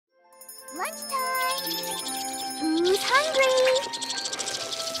Lunchtime! Who's hungry?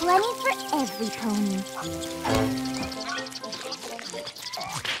 Plenty for every pony.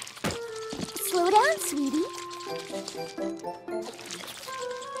 Slow down, sweetie.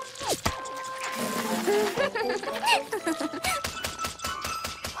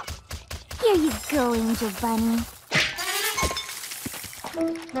 Here you go, Angel Bunny.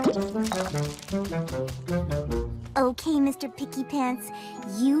 Okay, Mr. Picky Pants,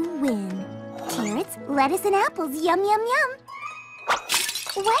 you win. Carrots, lettuce, and apples. Yum, yum, yum.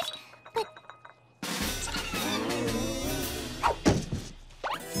 What? But...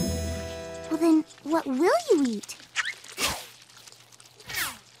 Well, then, what will you eat?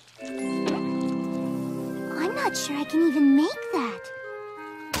 I'm not sure I can even make that.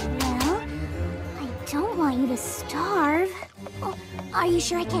 Well, I don't want you to starve. Oh, are you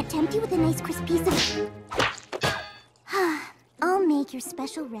sure I can't tempt you with a nice crisp piece of... I'll make your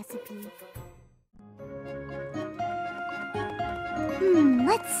special recipe.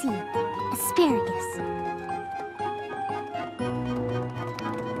 Let's see. Asparagus.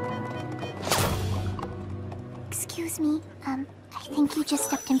 Excuse me, I think you just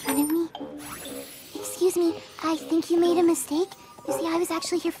stepped in front of me. Excuse me, I think you made a mistake. You see, I was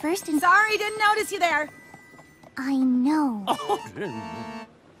actually here first and... Sorry, didn't notice you there. I know. Oh,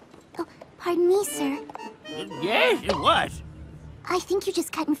 Oh, pardon me, sir. yes, what? I think you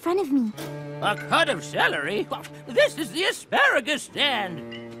just cut in front of me. A cut of celery? This is the asparagus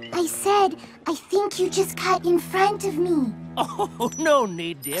stand. I said, I think you just cut in front of me. Oh, no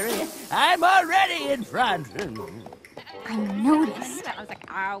need, dearie. I'm already in front. I noticed. I was like,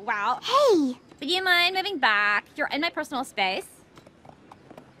 oh, wow. Hey! Would you mind moving back? You're in my personal space.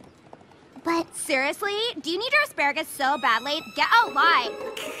 But... Seriously? Do you need your asparagus so badly? Get out live.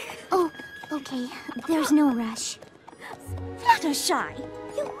 Oh, okay. There's no rush. Fluttershy,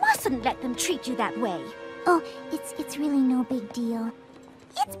 you mustn't let them treat you that way. Oh, it's really no big deal.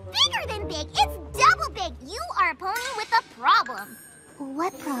 It's bigger than big. It's double big. You are a pony with a problem.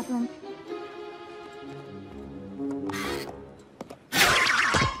 What problem?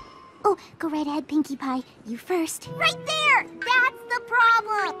 Oh, go right ahead, Pinkie Pie. You first. Right there. That's the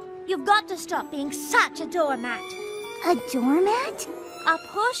problem. You've got to stop being such a doormat. A doormat? A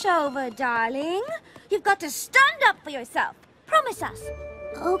pushover, darling. You've got to stand up for yourself. Promise us.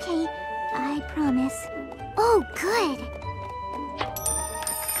 Okay, I promise. Oh, good.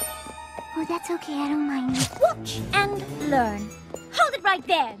 Oh, that's okay. I don't mind. Watch and learn. Hold it right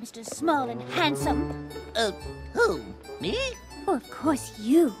there, Mr. Small and Handsome. Who? Me? Oh, of course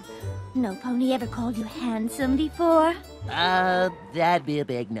you. No pony ever called you handsome before. That'd be a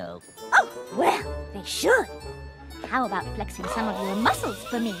big no. Oh, well, they should. How about flexing some of your muscles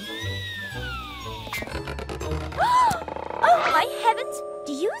for me? Oh, my heavens!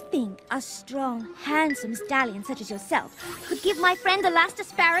 Do you think a strong, handsome stallion such as yourself could give my friend the last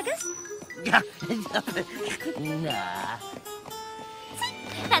asparagus? Nah.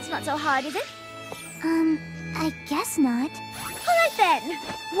 See, that's not so hard, is it? I guess not. All right, then.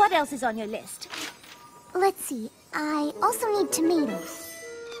 What else is on your list? Let's see. I also need tomatoes.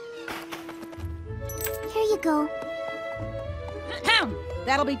 Here you go. Ahem.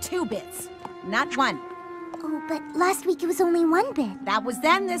 That'll be 2 bits, not 1. Oh, but last week it was only 1 bit. That was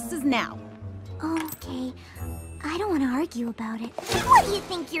then, this is now. Okay. I don't want to argue about it. What do you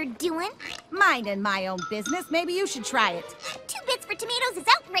think you're doing? Minding my own business. Maybe you should try it. 2 bits for tomatoes is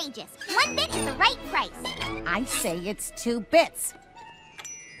outrageous. 1 bit is the right price. I say it's 2 bits.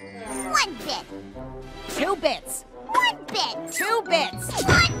 1 bit. 2 bits. 1 bit. 2 bits.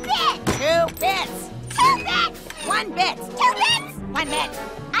 1 bit. 2 bits. 2 bits. 1 bit. 2 bits. 1 bit.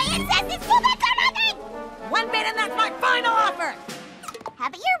 I insist it's 2 bits or nothing. 1 bit, and that's my final offer.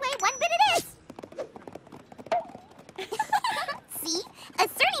 Have it your way. 1 bit it is. See?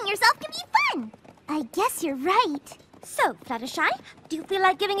 Asserting yourself can be fun. I guess you're right. So, Fluttershy, do you feel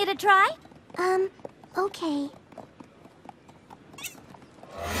like giving it a try? Okay.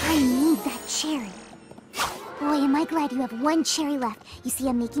 I need that cherry. Boy, am I glad you have 1 cherry left. You see,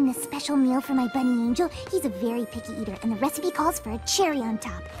 I'm making this special meal for my bunny angel. He's a very picky eater, and the recipe calls for a cherry on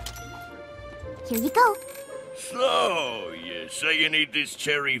top. Here you go. So, you say you need this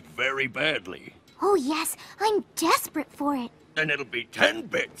cherry very badly. Oh, yes. I'm desperate for it. Then it'll be 10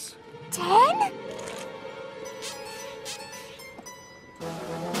 bits. 10?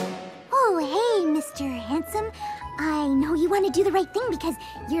 Oh, hey, Mr. Handsome. I know you want to do the right thing because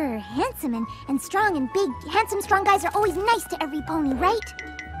you're handsome and strong and big. Handsome, strong guys are always nice to every pony, right?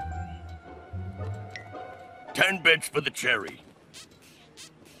 10 bits for the cherry.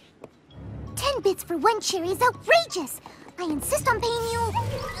 10 bits for 1 cherry is outrageous. I insist on paying you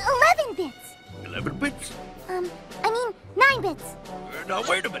 11 bits. Now,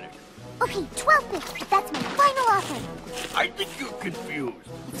 wait a minute. Okay, 12 bits, but that's my final offer. I think you're confused.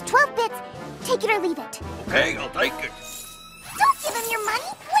 It's 12 bits. Take it or leave it. Okay, I'll take it. Don't give him your money.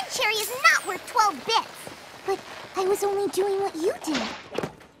 One cherry is not worth 12 bits. But I was only doing what you did.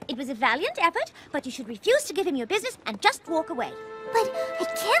 It was a valiant effort, but you should refuse to give him your business and just walk away. But I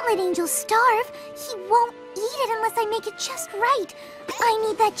can't let Angel starve. He won't eat it unless I make it just right. I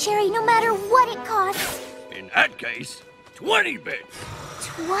need that cherry no matter what it costs. In that case, 20 bits.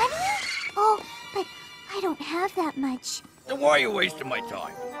 20? Oh, but I don't have that much. Then why are you wasting my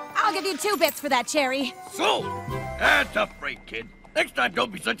time? I'll give you 2 bits for that cherry. So, that's a break, kid. Next time,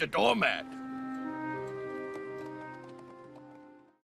 don't be such a doormat.